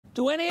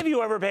Do any of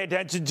you ever pay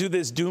attention to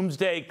this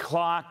doomsday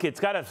clock?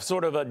 It's got a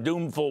sort of a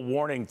doomful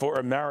warning for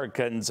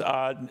Americans.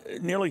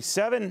 Nearly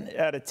 7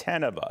 out of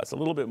 10 of us, a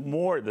little bit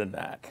more than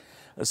that,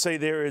 say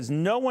there is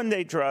no one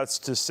they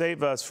trust to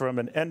save us from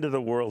an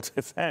end-of-the-world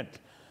event.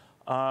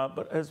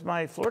 But as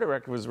my floor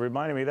director was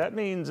reminding me, that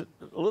means a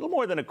little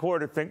more than a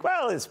quarter think,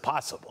 well, it's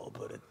possible,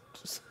 but it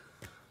just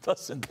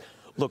doesn't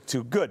look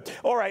too good.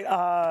 All right,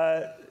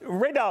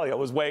 Ray Dalio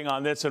was weighing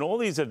on this and all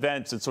these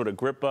events that sort of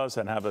grip us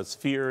and have us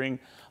fearing.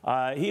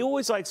 He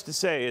always likes to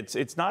say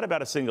it's not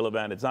about a single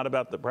event. It's not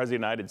about the President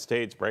of the United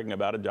States bragging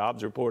about a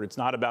jobs report. It's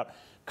not about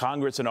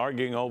Congress and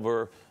arguing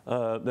over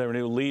their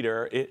new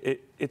leader.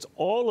 It's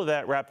all of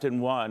that wrapped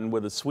in one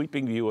with a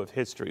sweeping view of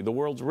history. The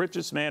world's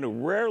richest man, who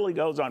rarely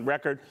goes on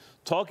record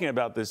talking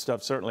about this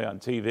stuff, certainly on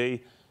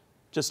TV,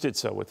 just did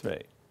so with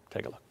me.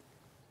 Take a look.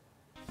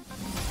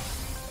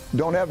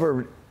 Don't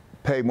ever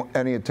pay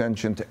any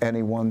attention to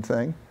any one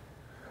thing.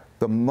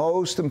 The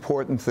most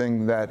important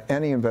thing that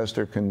any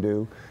investor can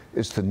do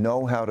is to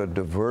know how to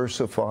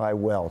diversify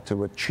well,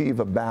 to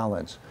achieve a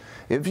balance.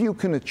 If you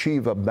can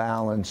achieve a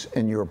balance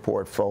in your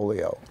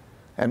portfolio,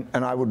 and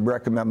I would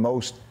recommend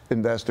most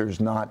investors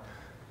not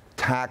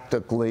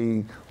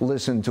tactically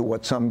listen to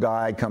what some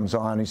guy comes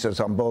on, he says,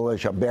 I'm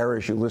bullish, I'm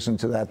bearish, you listen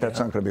to that, that's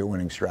not going to be a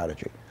winning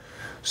strategy.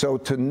 So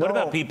to know. What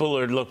about people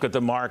who look at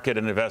the market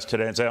and invest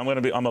today and say,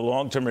 I'm a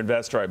long-term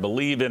investor. I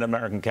believe in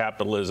American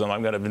capitalism.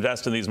 I'm going to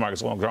invest in these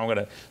markets long-term. I'm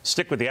going to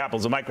stick with the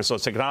Apples and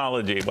Microsoft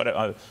technology.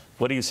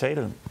 What do you say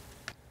to them?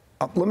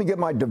 Let me get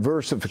my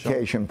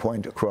diversification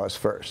point across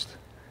first,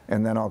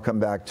 and then I'll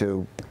come back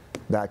to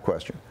that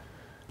question.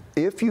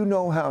 If you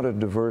know how to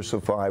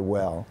diversify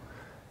well,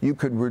 you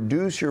could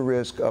reduce your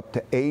risk up to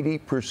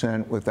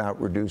 80%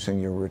 without reducing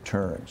your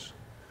returns.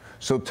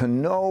 So to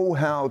know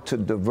how to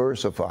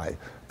diversify,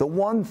 the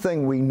one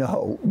thing we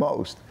know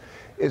most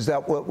is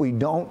that what we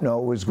don't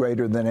know is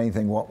greater than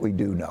anything what we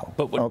do know.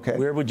 But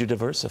where would you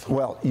diversify?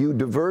 Well, you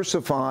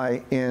diversify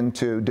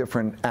into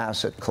different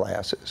asset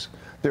classes.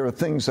 There are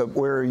things that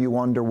where you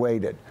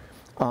underweighted,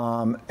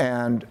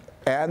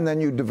 and then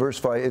you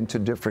diversify into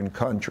different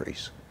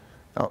countries.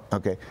 Oh,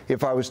 okay,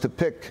 if I was to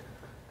pick.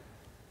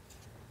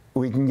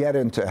 We can get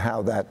into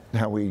how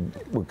we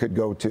could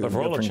go to. But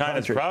for all of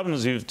China's countries.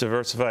 problems, you've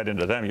diversified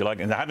into them.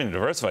 And having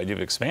diversified, you've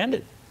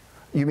expanded.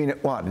 You mean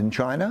what, in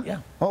China?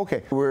 Yeah.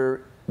 Okay, we're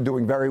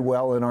doing very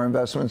well in our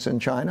investments in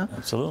China.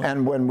 Absolutely.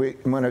 And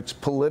when it's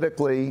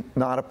politically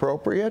not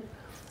appropriate,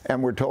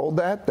 and we're told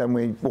that, then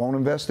we won't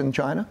invest in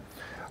China.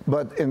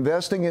 But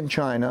investing in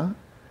China,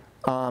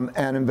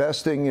 and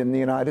investing in the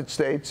United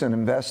States, and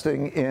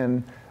investing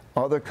in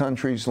other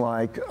countries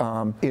like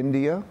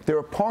India, there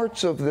are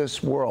parts of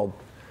this world.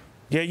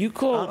 Yeah, you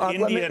call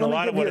India and a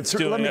lot of what it's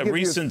doing a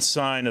recent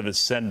sign of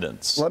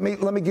ascendance. Let me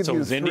give you. So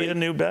is India a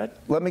new bet?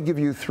 Let me give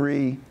you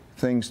 3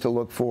 things to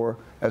look for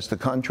as to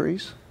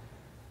countries,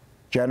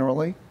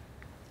 generally,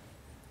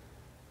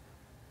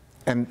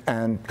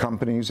 and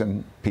companies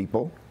and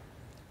people.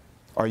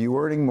 Are you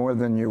earning more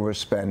than you were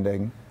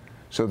spending,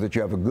 so that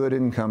you have a good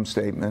income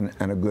statement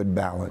and a good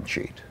balance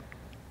sheet?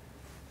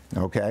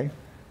 Okay,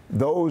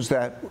 those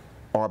that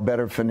are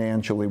better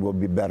financially will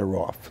be better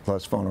off,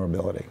 less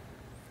vulnerability.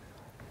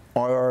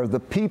 Are the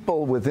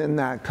people within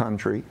that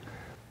country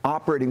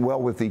operating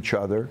well with each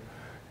other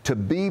to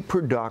be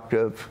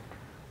productive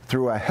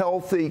through a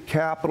healthy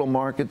capital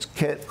markets,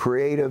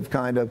 creative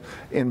kind of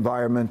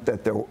environment,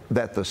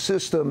 that the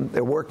system,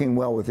 they're working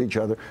well with each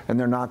other and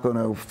they're not going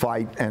to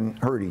fight and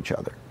hurt each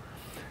other?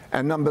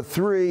 And number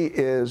 3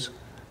 is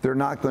they're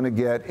not going to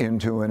get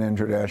into an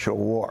international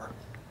war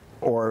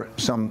or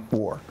some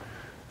war.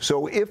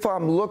 So if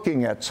I'm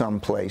looking at some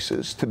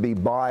places to be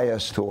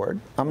biased toward,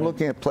 I'm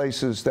looking at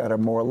places that are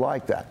more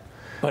like that.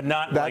 But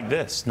not like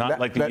this, not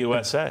like the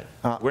USA.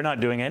 We're not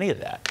doing any of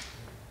that,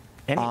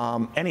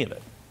 any of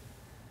it.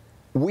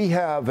 We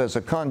have, as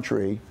a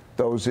country,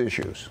 those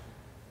issues.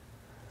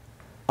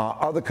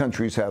 Other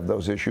countries have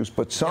those issues,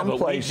 but some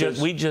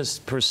places. We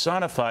just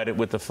personified it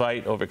with the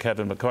fight over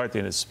Kevin McCarthy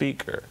and his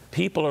speaker.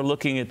 People are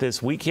looking at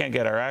this. We can't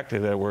get our act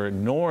together. We're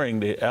ignoring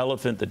the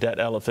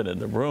dead elephant in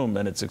the room,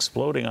 and it's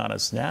exploding on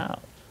us now.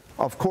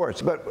 Of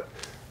course, but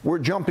we're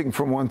jumping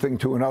from one thing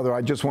to another.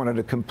 I just wanted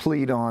to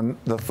complete on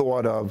the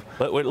thought of.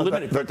 But we're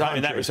limited for time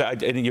in that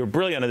respect, and you're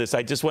brilliant on this.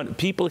 I just want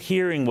people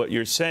hearing what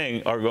you're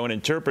saying are going to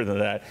interpret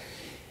that.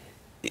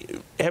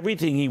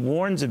 Everything he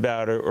warns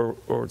about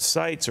or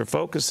cites or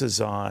focuses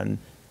on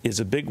is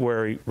a big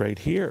worry right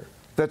here.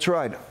 That's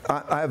right.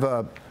 I have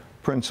a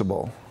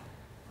principle.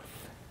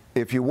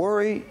 If you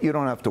worry, you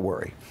don't have to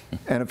worry.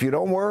 And if you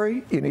don't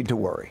worry, you need to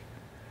worry.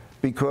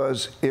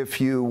 Because if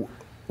you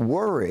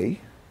worry,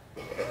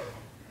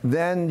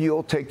 then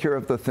you'll take care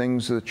of the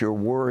things that you're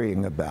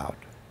worrying about.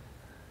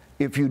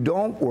 If you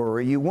don't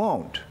worry, you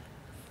won't.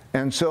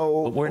 And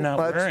so. But we're not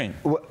worrying.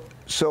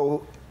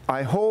 So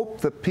I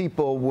hope that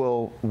people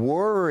will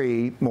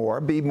worry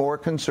more, be more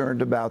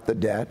concerned about the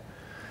debt,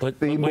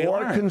 be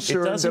more concerned about the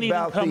international. It doesn't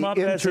even come up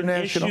as an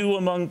issue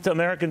among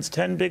Americans'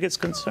 10 biggest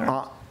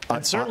concerns,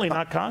 and certainly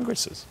not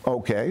Congress's.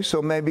 Okay,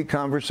 so maybe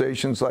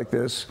conversations like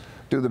this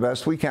do the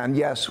best we can.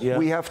 Yes,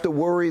 we have to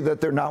worry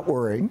that they're not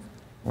worrying.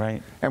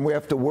 Right. And we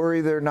have to worry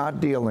they're not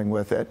dealing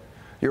with it.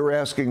 You're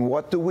asking,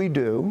 what do we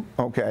do?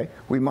 Okay,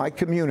 we might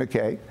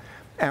communicate.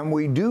 And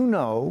we do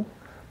know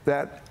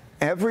that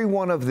every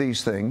one of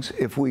these things,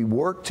 if we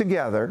work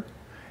together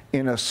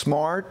in a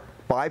smart,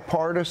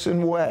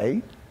 bipartisan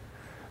way,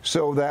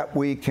 so that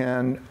we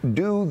can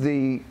do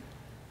the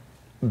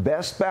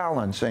best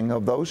balancing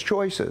of those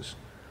choices,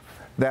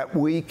 that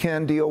we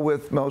can deal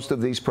with most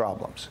of these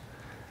problems.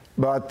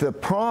 But the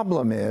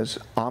problem is,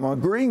 I'm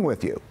agreeing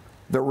with you.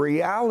 The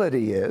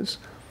reality is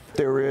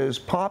there is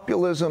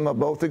populism of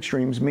both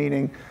extremes,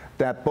 meaning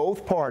that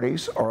both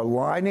parties are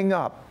lining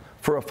up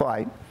for a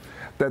fight,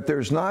 that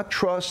there's not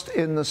trust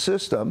in the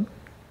system,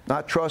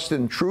 not trust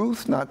in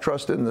truth, not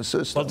trust in the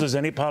system. Well, does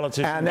any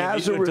politician and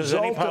as a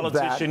result of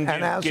that, and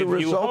as a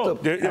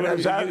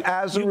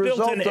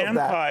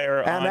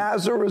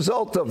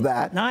result of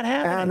that, not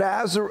happening.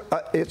 And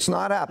it's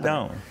not happening.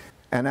 No.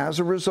 And as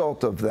a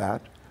result of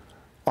that,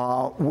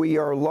 we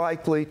are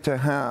likely to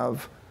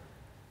have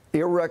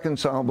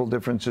irreconcilable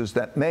differences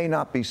that may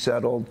not be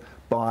settled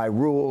by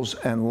rules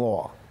and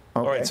law.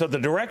 Okay. All right, so the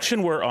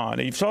direction we're on,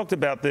 you've talked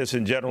about this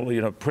in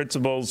general,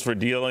 principles for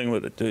dealing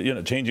with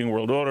it, changing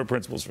world order,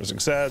 principles for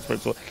success,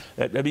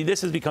 I mean,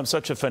 this has become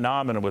such a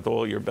phenomenon with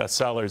all your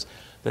bestsellers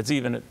that's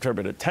even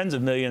attributed tens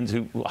of millions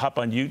who hop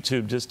on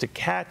YouTube just to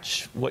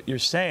catch what you're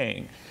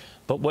saying.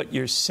 But what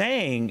you're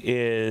saying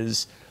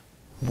is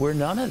we're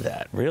none of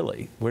that,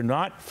 really. We're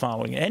not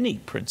following any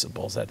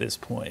principles at this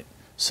point.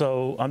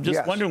 So I'm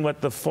just wondering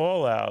what the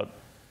fallout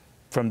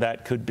from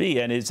that could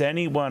be. And is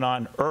anyone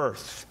on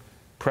earth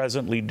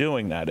presently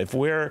doing that? If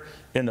we're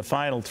in the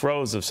final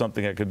throes of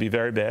something that could be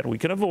very bad, we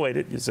can avoid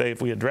it. You say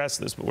if we address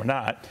this, but we're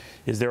not.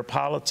 Is there a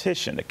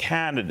politician, a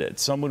candidate,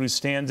 someone who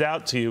stands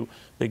out to you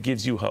that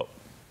gives you hope?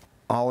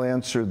 I'll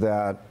answer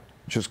that.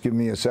 Just give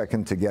me a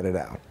second to get it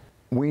out.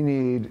 We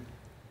need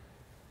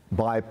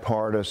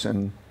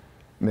bipartisan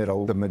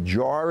middle. The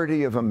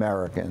majority of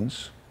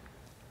Americans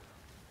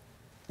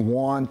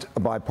want a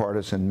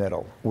bipartisan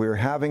middle. We're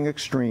having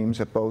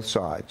extremes at both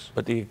sides.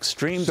 But the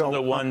extremes are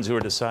the ones who are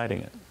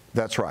deciding it.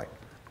 That's right.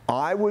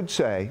 I would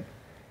say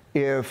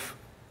if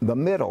the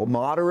middle,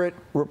 moderate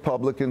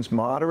Republicans,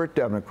 moderate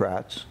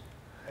Democrats,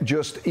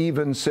 just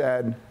even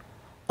said,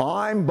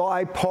 I'm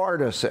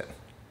bipartisan.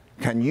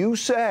 Can you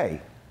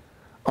say,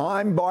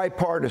 I'm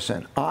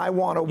bipartisan. I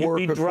want to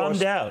work across. You'd be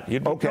drummed out.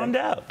 You'd be drummed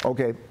out.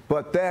 Okay,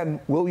 but then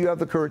will you have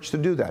the courage to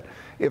do that?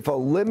 If a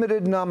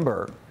limited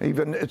number,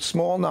 even a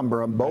small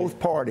number on both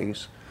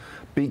parties,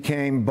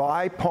 became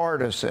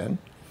bipartisan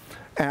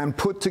and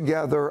put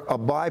together a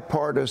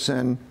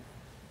bipartisan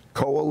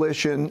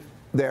coalition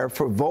there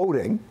for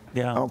voting,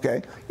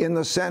 okay, in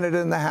the Senate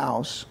and the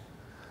House,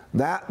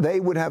 that they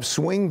would have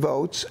swing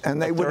votes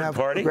and they would have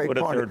a great party. Would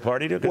a third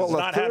party do? Because it's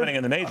not happening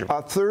in the major.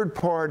 A third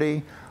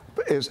party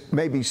is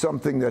maybe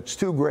something that's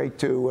too great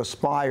to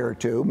aspire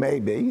to,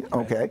 maybe,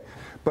 okay.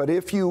 But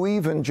if you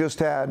even just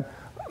had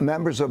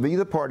members of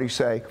either party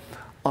say,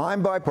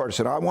 I'm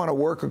bipartisan, I want to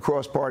work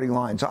across party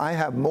lines. I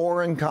have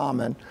more in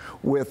common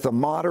with the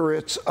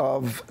moderates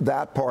of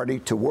that party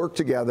to work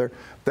together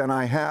than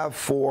I have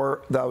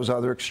for those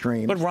other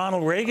extremes. But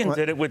Ronald Reagan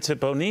did it with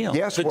Tip O'Neill.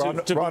 Yes,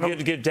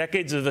 to give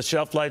decades of a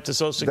shelf life to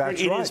Social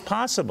Security. That's right. It is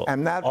possible.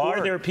 And that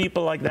Are there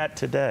people like that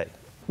today?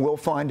 We'll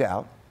find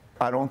out.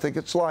 I don't think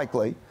it's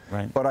likely.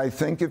 Right. But I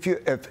think if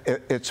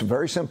it's a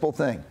very simple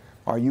thing.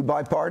 Are you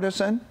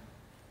bipartisan?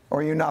 Or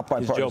are you not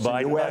bipartisan?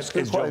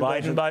 Is Joe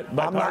Biden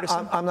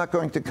bipartisan? I'm not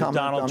going to comment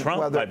Donald on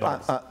Trump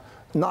whether,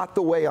 not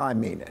the way I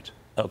mean it.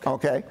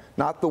 Okay.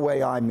 Not the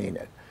way I mean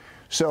it.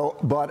 So,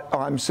 but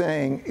I'm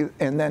saying,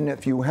 and then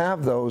if you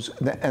have those,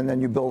 and then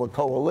you build a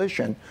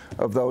coalition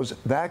of those,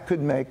 that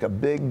could make a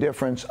big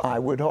difference, I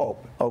would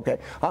hope. Okay.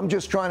 I'm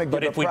just trying to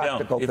give a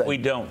practical thing. If we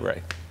don't,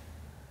 Ray.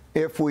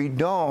 If we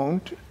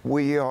don't,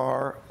 we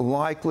are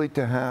likely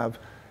to have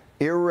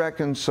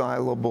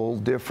irreconcilable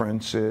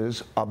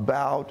differences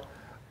about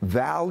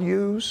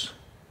values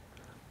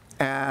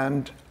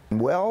and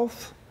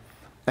wealth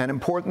and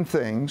important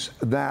things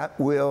that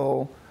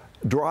will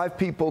drive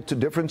people to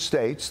different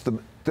states.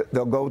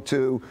 They'll go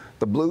to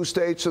the blue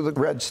states or the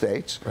red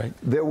states. Right.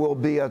 There will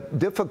be a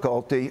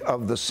difficulty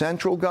of the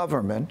central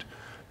government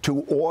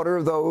to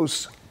order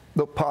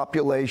the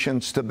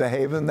populations to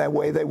behave in that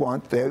way they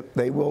want.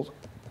 They will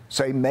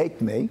say,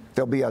 make me.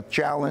 There'll be a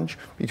challenge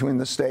between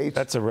the states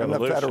and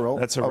the federal.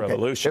 That's a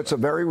revolution. It's a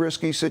very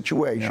risky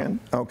situation,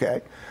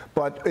 okay?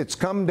 But it's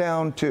come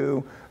down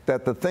to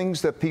that the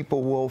things that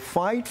people will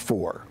fight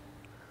for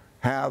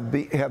have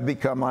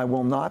become, I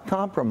will not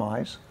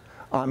compromise.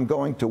 I'm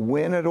going to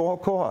win at all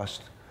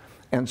costs.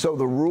 And so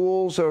the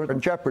rules are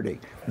in jeopardy.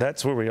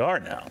 That's where we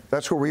are now.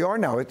 That's where we are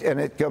now. And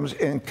it comes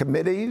in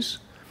committees.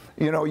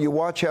 You know, you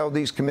watch how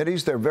these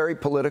committees, they're very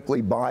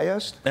politically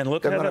biased. And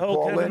look at the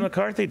whole Kevin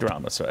McCarthy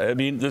drama. So, I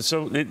mean,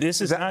 so this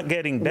is not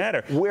getting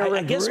better.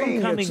 I guess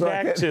I'm coming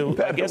back to,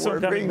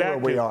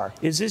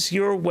 is this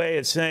your way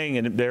of saying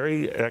in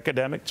very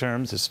academic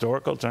terms,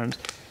 historical terms,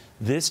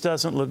 this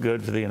doesn't look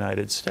good for the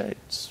United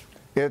States?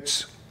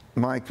 It's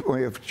my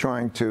way of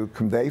trying to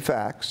convey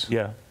facts.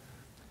 Yeah.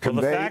 Well,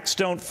 the facts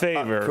don't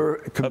favor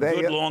a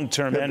good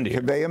long-term end here.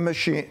 Convey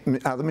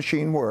how the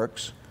machine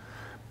works,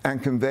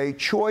 and convey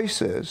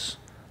choices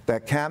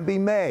that can be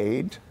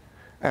made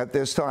at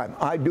this time.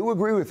 I do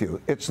agree with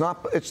you. It's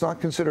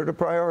not considered a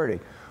priority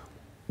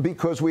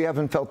because we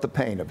haven't felt the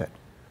pain of it.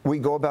 We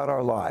go about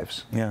our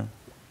lives. Yeah.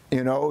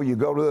 You know, you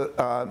go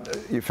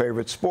to your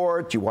favorite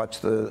sport, you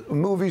watch the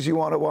movies you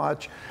want to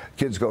watch,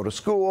 kids go to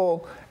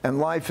school, and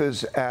life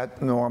is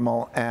at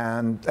normal,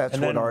 and that's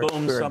what our experience.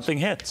 And then boom, something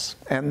hits.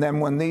 And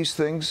then when these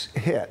things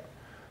hit,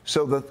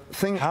 so the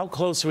thing. How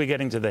close are we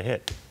getting to the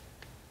hit?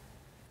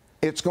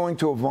 It's going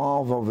to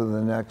evolve over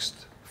the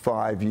next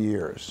 5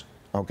 years,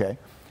 okay?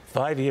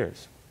 5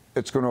 years.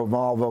 It's going to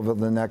evolve over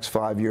the next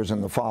 5 years in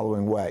the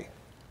following way.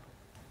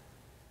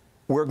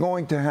 We're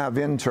going to have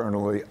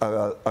internally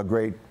a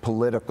great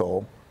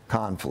political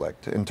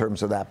conflict in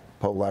terms of that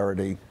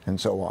polarity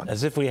and so on.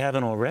 As if we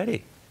haven't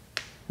already.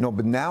 No,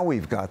 but now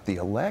we've got the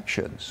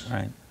elections.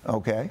 Right.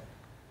 Okay?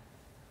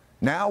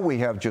 Now we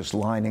have just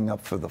lining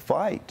up for the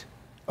fight.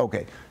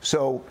 Okay,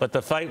 so. But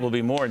the fight will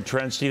be more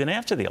entrenched even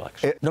after the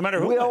election, no matter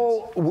who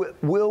wins.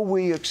 Will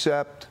we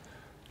accept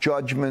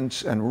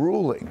judgments and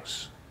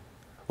rulings?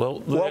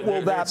 Well, what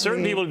will that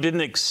certain mean? people didn't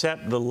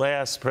accept the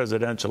last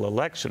presidential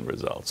election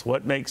results.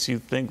 What makes you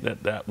think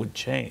that that would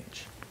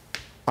change?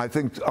 I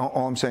think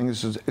all I'm saying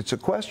is it's a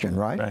question,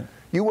 right? Right.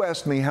 You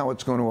asked me how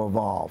it's going to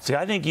evolve. See,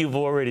 I think you've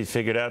already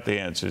figured out the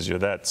answers. You're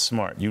that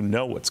smart. You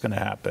know what's going to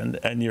happen,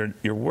 and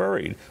you're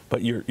worried,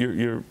 but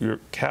you're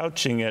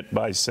couching it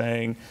by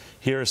saying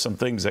here are some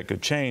things that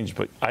could change.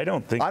 But I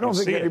don't think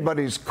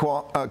anybody's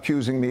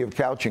accusing me of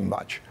couching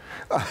much.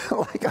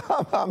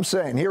 Like I'm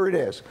saying, here it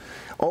is.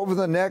 Over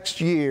the next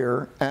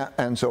year,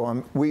 and so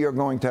on, we are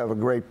going to have a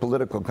great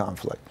political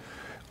conflict.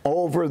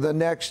 Over the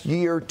next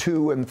year,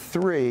 2, and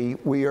 3,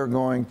 we are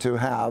going to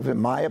have, in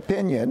my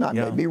opinion, I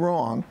may be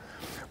wrong,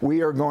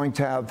 we are going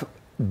to have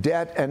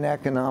debt and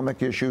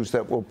economic issues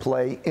that will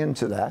play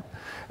into that.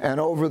 And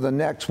over the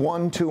next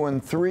 1, 2,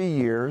 and 3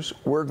 years,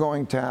 we're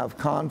going to have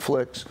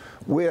conflicts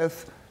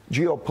with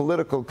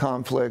geopolitical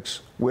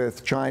conflicts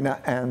with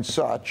China and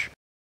such.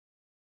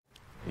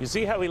 You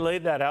see how he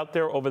laid that out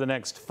there over the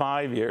next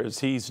 5 years.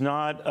 He's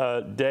not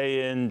a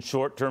day-in,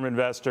 short-term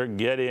investor,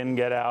 get in,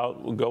 get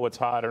out, go what's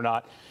hot or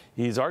not.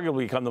 He's arguably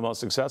become the most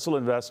successful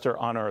investor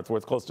on earth,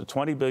 worth close to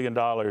 $20 billion,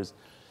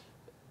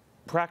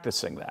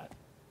 practicing that.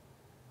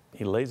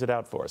 He lays it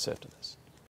out for us after this.